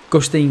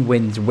 Gusting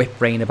winds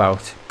whip rain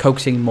about,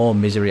 coaxing more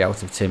misery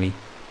out of Timmy.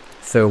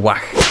 Third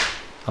whack.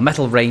 A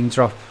metal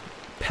raindrop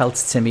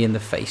pelts Timmy in the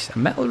face. A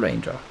metal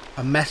raindrop?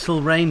 A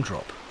metal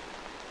raindrop?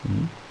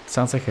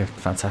 Sounds like a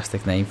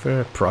fantastic name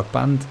for a prog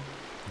band.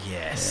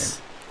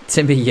 Yes.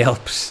 Timmy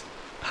yelps,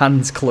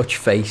 hands clutch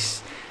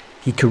face.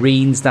 He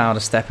careens down a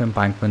step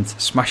embankment,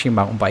 smashing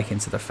mountain bike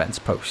into the fence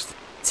post.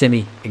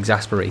 Timmy,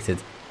 exasperated.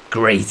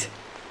 Great.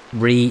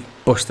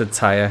 Busted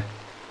tyre.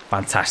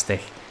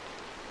 Fantastic.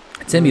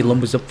 Timmy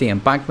lumbers up the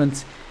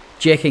embankment,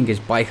 jerking his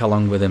bike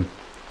along with him,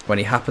 when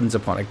he happens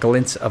upon a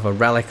glint of a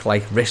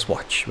relic-like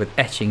wristwatch with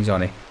etchings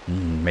on it.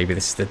 Maybe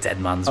this is the dead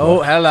man's watch.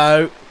 Oh,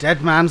 hello.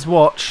 Dead man's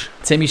watch.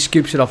 Timmy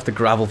scoops it off the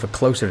gravel for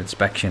closer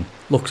inspection.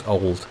 Looks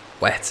old.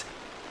 Wet.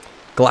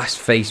 Glass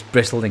face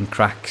bristled in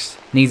cracks.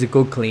 Needs a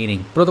good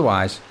cleaning, but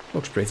otherwise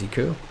looks pretty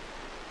cool.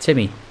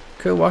 Timmy,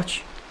 cool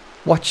watch.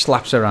 Watch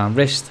slaps around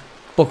wrist.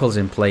 buckles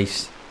in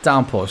place,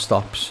 downpour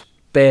stops,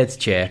 birds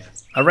chirp,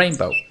 a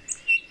rainbow.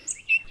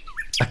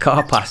 A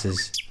car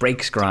passes,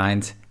 brakes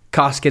grind,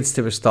 car skids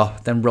to a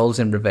stop, then rolls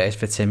in reverse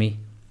for Timmy.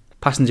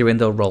 Passenger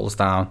window rolls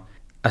down.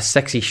 A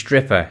sexy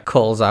stripper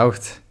calls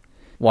out,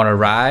 "Want a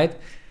ride?"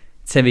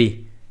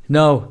 Timmy,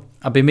 "No,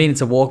 I've been meaning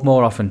to walk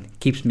more often,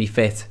 keeps me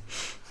fit."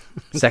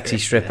 Sexy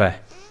stripper,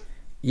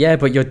 "Yeah,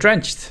 but you're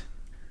drenched."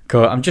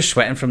 Cool, "I'm just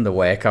sweating from the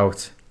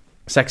workout."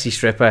 Sexy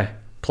stripper,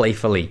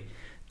 playfully,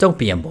 "Don't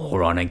be a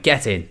moron and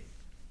get in."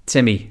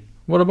 Timmy,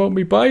 "What about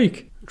me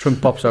bike?"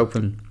 Trunk pops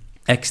open.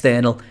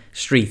 External,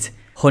 street,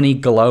 honey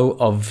glow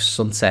of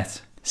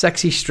sunset.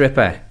 Sexy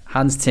stripper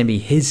hands Timmy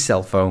his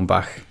cell phone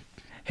back.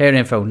 Her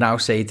info now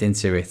saved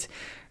into it,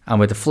 and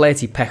with a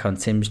flirty peck on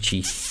Tim's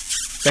cheek.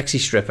 Sexy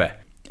stripper,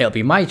 "It'll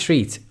be my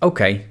treat.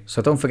 Okay,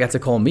 so don't forget to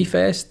call me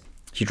first."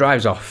 She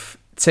drives off.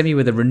 Timmy,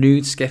 with a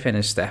renewed skip in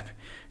his step,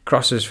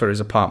 crosses for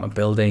his apartment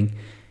building.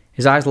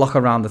 His eyes lock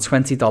around the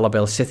 $20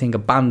 bill sitting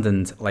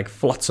abandoned like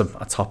flotsam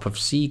atop of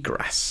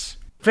seagrass.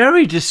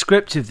 Very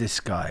descriptive,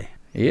 this guy.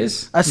 He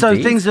is. So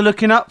indeed. things are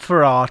looking up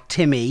for our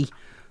Timmy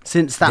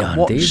since that Yeah,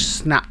 watch indeed.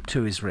 snapped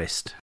to his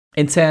wrist.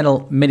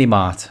 Internal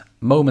mini-mart.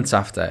 Moments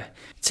after,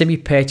 Timmy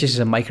purchases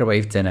a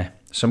microwave dinner,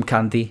 some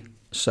candy,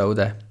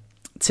 soda.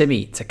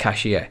 Timmy to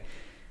cashier.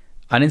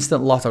 An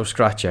instant lotto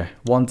scratcher.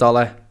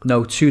 $1.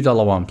 No,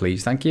 $2 one,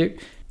 please. Thank you.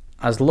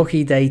 As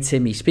Lucky Day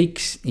Timmy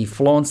speaks, he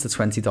flaunts the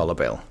 $20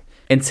 bill.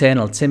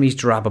 Internal Timmy's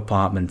drab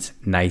apartment.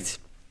 Night.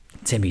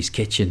 Timmy's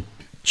kitchen.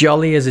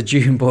 Jolly as a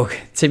June bug,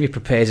 Timmy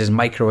prepares his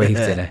microwave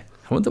dinner.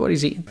 I wonder what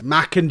he's eating.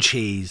 Mac and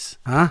cheese.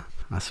 Huh?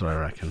 That's what I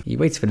reckon. He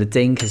waits for the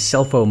ding, his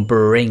cell phone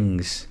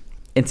rings.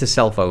 Into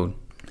cell phone.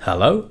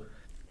 Hello?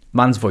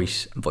 Man's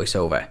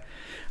voiceover.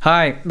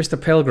 "Hi, Mr.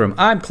 Pilgrim.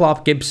 I'm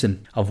Clark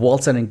Gibson of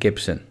Walton &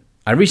 Gibson.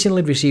 I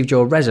recently received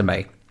your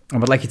resume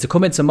and would like you to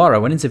come in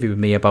tomorrow and interview with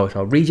me about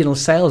our regional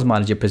sales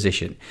manager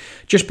position.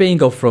 Just being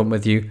upfront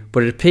with you,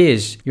 but it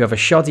appears you have a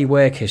shoddy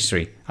work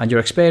history and your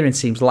experience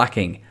seems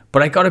lacking,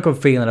 but I got a good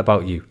feeling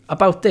about you.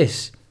 About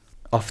this."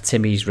 Off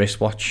Timmy's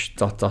wristwatch, ...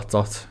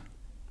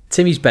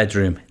 Timmy's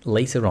bedroom,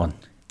 later on.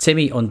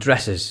 Timmy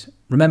undresses,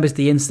 remembers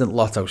the instant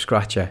lotto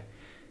scratcher.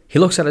 He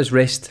looks at his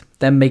wrist,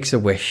 then makes a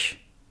wish,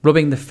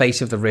 rubbing the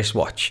face of the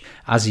wristwatch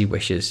as he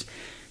wishes.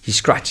 He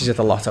scratches at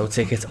the lotto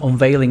ticket,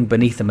 unveiling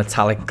beneath a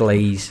metallic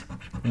glaze.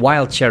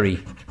 Wild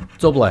cherry,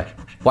 doubler,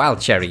 wild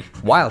cherry,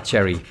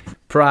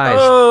 prize,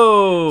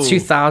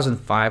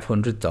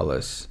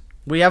 $2,500.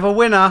 We have a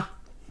winner.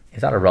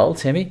 Is that a roll,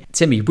 Timmy?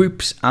 Timmy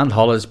whoops and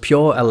hollers,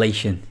 pure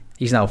elation.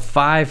 He's now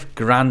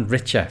 $5,000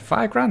 richer.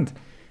 $5,000?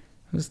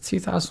 It was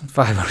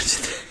 2,500.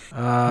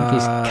 I think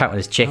he's counting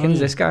his chickens,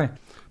 this guy.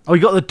 Oh,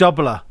 you got the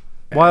doubler.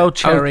 Wild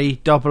cherry,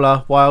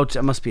 doubler, wild...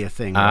 It must be a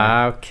thing.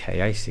 Right?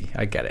 Okay, I see.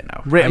 I get it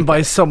now. Written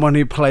by someone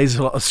who plays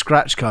a lot of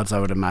scratch cards, I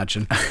would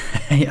imagine.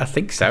 I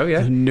think so,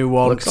 yeah. The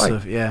nuance like.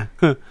 of... Yeah.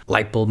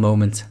 Light bulb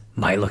moment.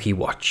 My lucky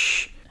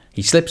watch.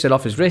 He slips it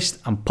off his wrist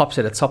and pops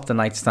it atop the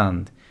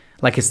nightstand.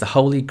 Like it's the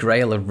holy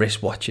grail of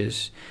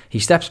wristwatches. He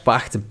steps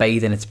back to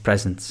bathe in its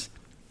presence.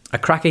 A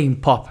cracking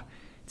pop.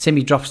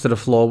 Timmy drops to the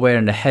floor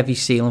wearing a heavy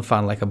ceiling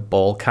fan like a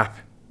ball cap.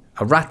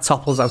 A rat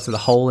topples out of the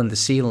hole in the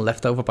ceiling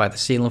left over by the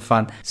ceiling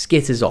fan,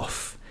 skitters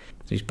off.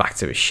 So he's back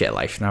to his shit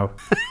life now.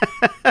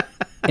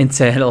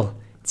 Internal,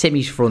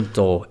 Timmy's front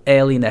door,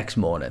 early next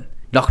morning.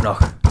 Knock,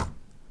 knock.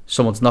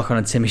 Someone's knocking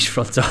on Timmy's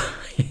front door.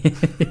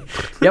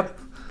 Yep,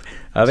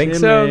 I think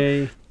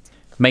so.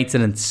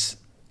 Maintenance,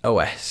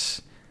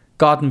 OS.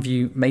 Garden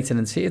View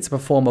maintenance here to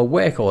perform a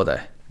work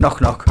order. Knock,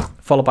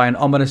 knock, followed by an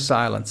ominous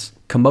silence.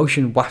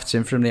 Commotion wafts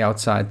in from the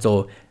outside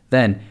door.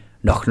 Then,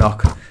 knock,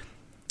 knock.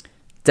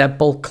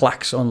 Deadbolt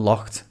clacks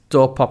unlocked.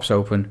 Door pops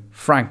open.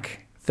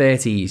 Frank,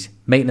 30s,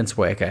 maintenance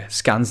worker,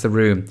 scans the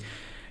room.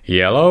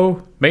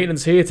 Hello,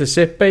 maintenance here to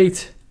sit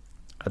bait.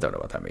 I don't know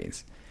what that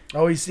means.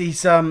 Oh, he's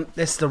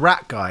this the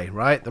rat guy,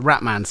 right? The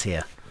rat man's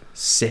here.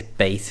 Sit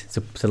bait,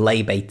 to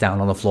lay bait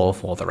down on the floor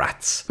for the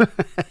rats.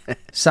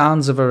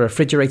 Sounds of a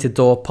refrigerator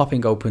door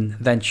popping open,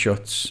 then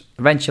shuts.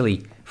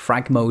 Eventually,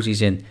 Frank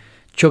moseys in,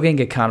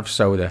 chugging a can of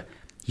soda.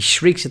 He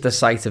shrieks at the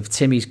sight of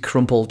Timmy's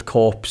crumpled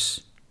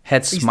corpse.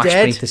 Head smashed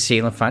beneath the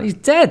ceiling fan. He's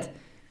dead.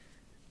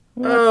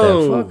 What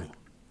the fuck?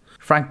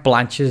 Frank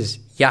blanches,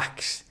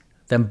 yaks,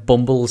 then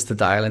bumbles to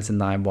dial into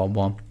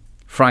 911.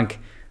 Frank,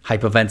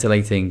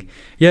 hyperventilating.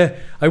 Yeah,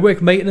 I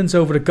work maintenance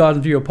over at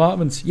Garden View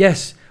Apartments.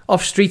 Yes,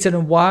 off Streeton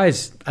and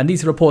Wise. I need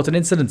to report an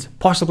incident,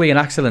 possibly an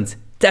accident,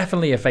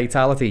 definitely a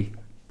fatality.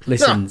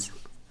 Listens.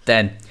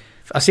 Then,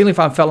 a ceiling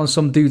fan fell on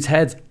some dude's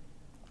head.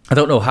 I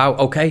don't know how.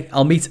 Okay,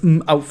 I'll meet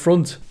him out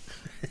front.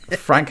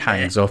 Frank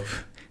hangs up,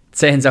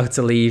 turns out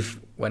to leave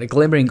when a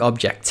glimmering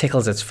object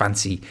tickles its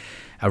fancy.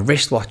 A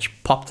wristwatch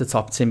popped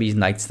atop Timmy's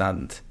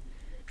nightstand.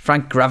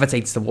 Frank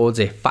gravitates towards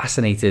it,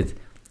 fascinated,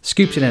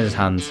 scoops it in his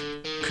hand.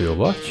 Cool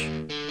watch.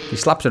 He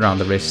slaps it around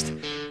the wrist.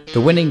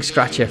 The winning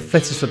scratcher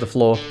flitters to the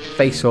floor,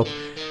 face up.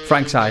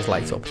 Frank's eyes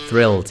light up,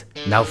 thrilled.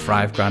 Now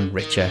 $5,000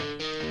 richer.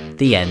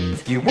 The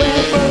end. You went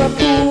for a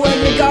pool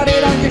and you got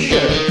it on your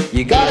shirt.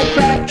 You got a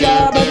crack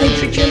job and they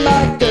treat you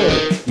like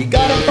dirt. You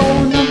got a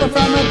phone number over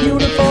from a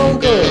beautiful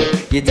girl.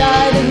 You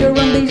died in your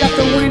undies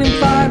after winning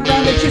 $5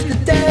 grand. It's just a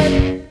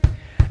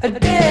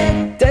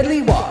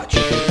deadly watch.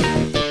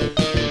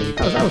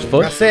 That was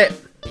fun. That's it.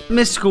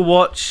 Mystical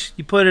watch.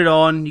 You put it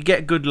on, you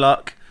get good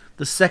luck.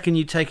 The second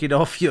you take it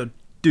off, you're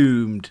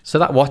doomed. So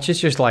that watch is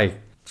just like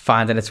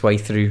finding its way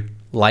through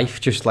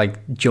life, just like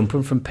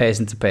jumping from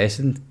person to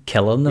person,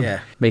 killing them,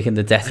 making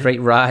the death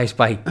rate rise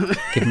by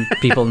giving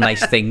people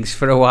nice things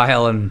for a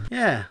while. And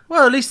yeah,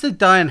 well, at least they're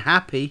dying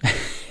happy.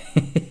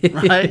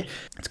 Right?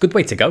 It's a good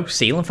way to go.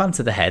 Ceiling fan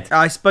to the head.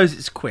 I suppose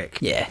it's quick.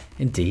 Yeah,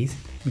 indeed.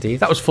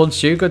 That was fun,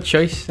 Stu. Good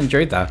choice.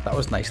 Enjoyed that. That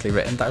was nicely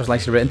written.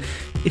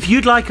 If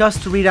you'd like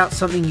us to read out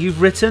something you've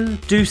written,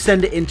 do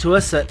send it in to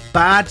us at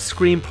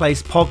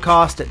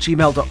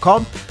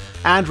badscreenplayspodcast@gmail.com.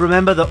 And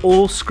remember that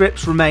all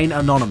scripts remain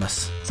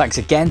anonymous. Thanks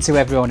again to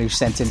everyone who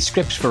sent in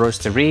scripts for us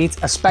to read.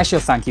 A special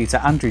thank you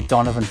to Andrew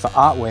Donovan for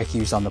artwork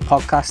used on the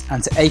podcast,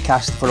 and to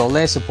Acast for all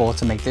their support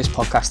to make this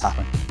podcast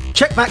happen.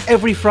 Check back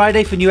every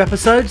Friday for new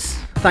episodes.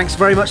 Thanks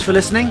very much for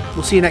listening.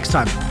 We'll see you next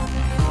time.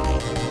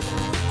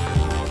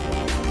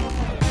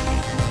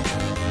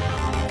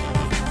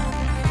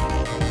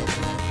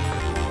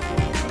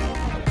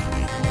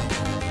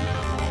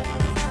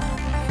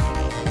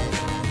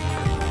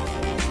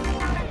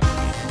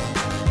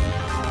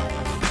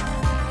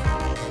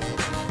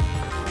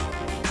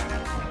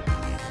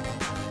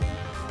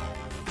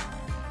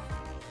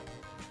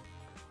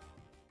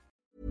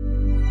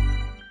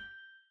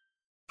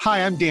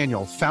 Hi, I'm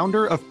Daniel,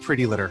 founder of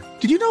Pretty Litter.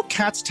 Did you know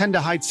cats tend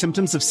to hide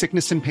symptoms of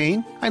sickness and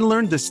pain? I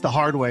learned this the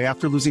hard way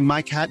after losing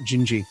my cat,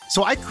 Gingy.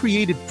 So I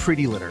created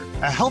Pretty Litter,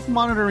 a health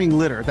monitoring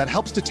litter that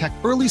helps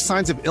detect early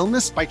signs of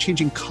illness by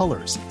changing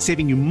colors,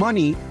 saving you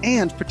money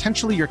and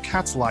potentially your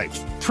cat's life.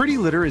 Pretty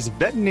Litter is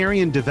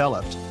veterinarian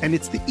developed, and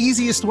it's the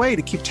easiest way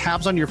to keep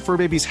tabs on your fur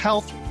baby's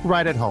health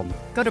right at home.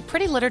 Go to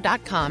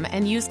prettylitter.com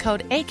and use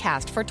code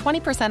ACAST for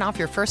 20% off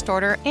your first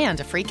order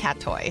and a free cat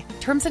toy.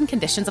 Terms and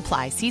conditions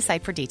apply. See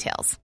site for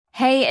details.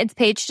 Hey, it's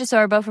Paige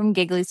DeSorbo from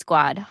Giggly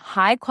Squad.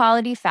 High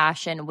quality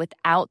fashion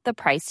without the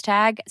price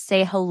tag.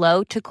 Say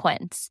hello to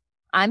Quince.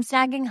 I'm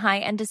snagging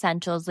high-end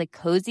essentials like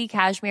cozy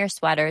cashmere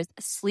sweaters,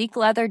 sleek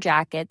leather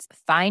jackets,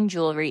 fine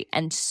jewelry,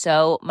 and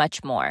so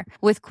much more.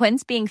 With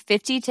Quince being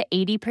 50 to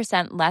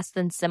 80% less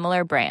than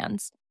similar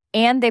brands.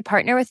 And they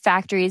partner with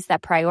factories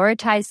that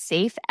prioritize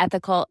safe,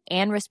 ethical,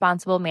 and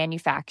responsible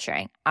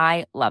manufacturing.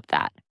 I love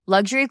that.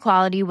 Luxury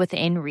quality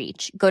within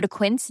reach. Go to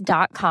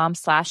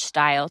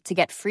quince.com/style to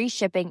get free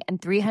shipping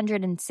and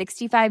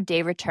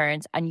 365-day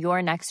returns on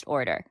your next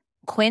order.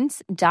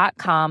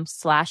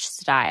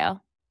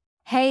 Quince.com/style.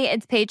 Hey,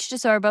 it's Paige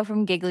DeSorbo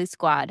from Giggly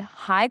Squad.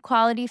 High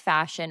quality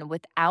fashion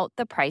without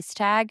the price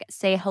tag.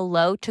 Say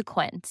hello to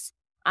Quince.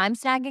 I'm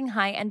snagging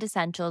high-end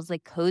essentials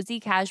like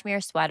cozy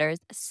cashmere sweaters,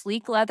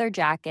 sleek leather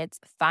jackets,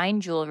 fine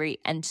jewelry,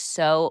 and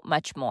so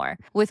much more.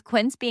 With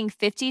Quince being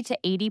 50 to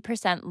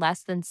 80%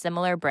 less than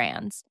similar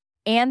brands.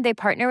 And they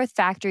partner with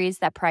factories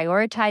that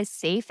prioritize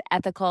safe,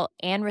 ethical,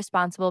 and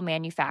responsible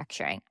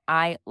manufacturing.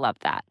 I love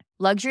that.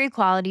 Luxury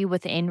quality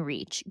within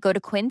reach. Go to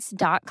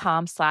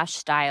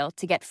quince.com/style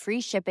to get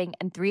free shipping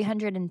and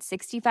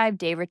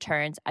 365-day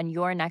returns on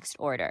your next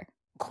order.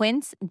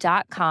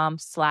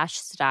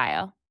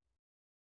 Quince.com/style.